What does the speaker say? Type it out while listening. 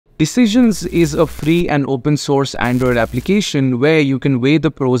Decisions is a free and open source Android application where you can weigh the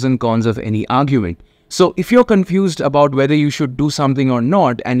pros and cons of any argument. So if you're confused about whether you should do something or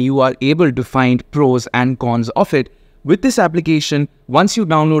not and you are able to find pros and cons of it, with this application, once you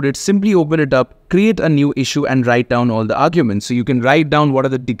download it, simply open it up, create a new issue and write down all the arguments. So you can write down what are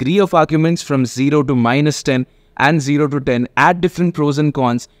the degree of arguments from 0 to -10 and 0 to 10, add different pros and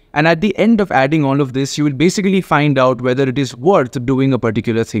cons, and at the end of adding all of this, you will basically find out whether it is worth doing a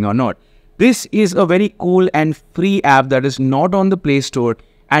particular thing or not. This is a very cool and free app that is not on the Play Store.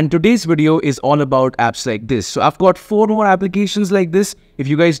 And today's video is all about apps like this. So I've got 4 more applications like this. If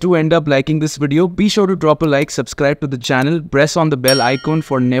you guys do end up liking this video, be sure to drop a like, subscribe to the channel, press on the bell icon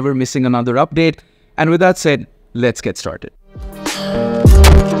for never missing another update. And with that said, let's get started.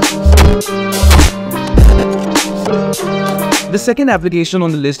 The second application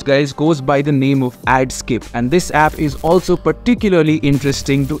on the list, guys, goes by the name of Ad Skip. And this app is also particularly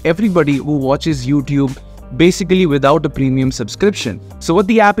interesting to everybody who watches YouTube basically without a premium subscription. So what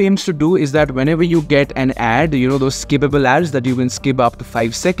the app aims to do is that whenever you get an ad, those skippable ads that you can skip up to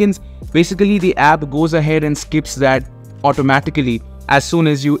 5 seconds, basically the app goes ahead and skips that automatically as soon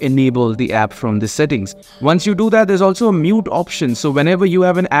as you enable the app from the settings. Once you do that, there's also a mute option. So whenever you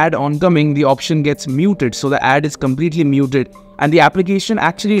have an ad oncoming, the option gets muted. So the ad is completely muted and the application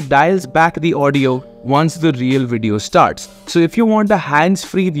actually dials back the audio once the real video starts. So if you want a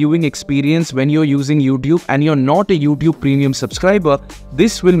hands-free viewing experience when you're using YouTube and you're not a YouTube premium subscriber,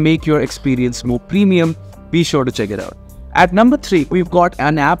 this will make your experience more premium. Be sure to check it out. At number 3, we've got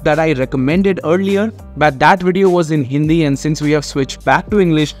an app that I recommended earlier, but that video was in Hindi, and since we have switched back to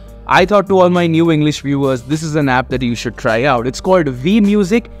English, I thought to all my new English viewers, this is an app that you should try out. It's called V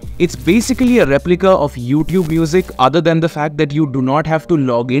Music. It's basically a replica of YouTube Music, other than the fact that you do not have to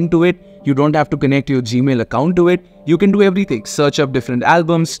log into it. You don't have to connect your Gmail account to it. You can do everything. Search up different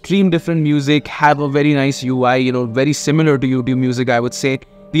albums, stream different music, have a very nice UI, very similar to YouTube Music, I would say.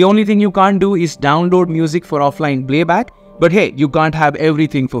 The only thing you can't do is download music for offline playback. But hey, you can't have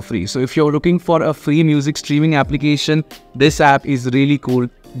everything for free. So if you're looking for a free music streaming application, this app is really cool.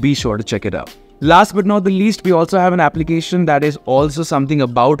 Be sure to check it out. Last but not the least, we also have an application that is also something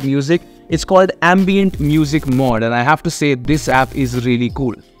about music. It's called Ambient Music Mod, and I have to say this app is really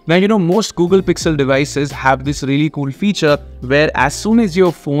cool. Now, most Google Pixel devices have this really cool feature where as soon as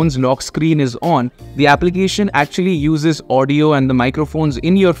your phone's lock screen is on, the application actually uses audio and the microphones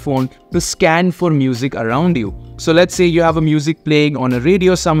in your phone to scan for music around you. So let's say you have a music playing on a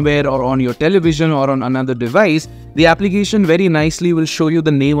radio somewhere or on your television or on another device, the application very nicely will show you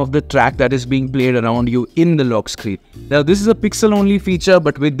the name of the track that is being played around you in the lock screen. Now this is a Pixel only feature,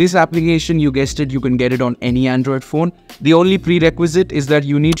 but with this application, you guessed it, you can get it on any Android phone. The only prerequisite is that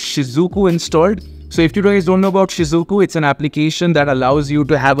you need Shizuku installed. So if you guys don't know about Shizuku, it's an application that allows you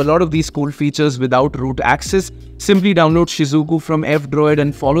to have a lot of these cool features without root access. Simply download Shizuku from F-Droid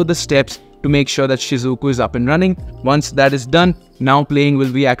and follow the steps to make sure that Shizuku is up and running. Once that is done, now playing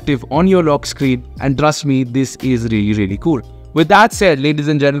will be active on your lock screen, and trust me, this is really cool. With that said, ladies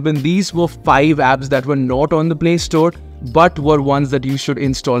and gentlemen, these were 5 apps that were not on the Play Store but were ones that you should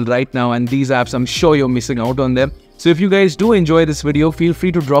install right now, and these apps, I'm sure you're missing out on them. So if you guys do enjoy this video, feel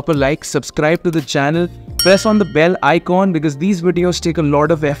free to drop a like, subscribe to the channel, press on the bell icon, because these videos take a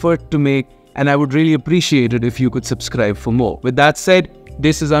lot of effort to make, and I would really appreciate it if you could subscribe for more. With that said,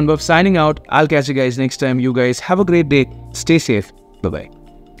 this is Anubhav signing out. I'll catch you guys next time. You guys have a great day. Stay safe. Bye-bye.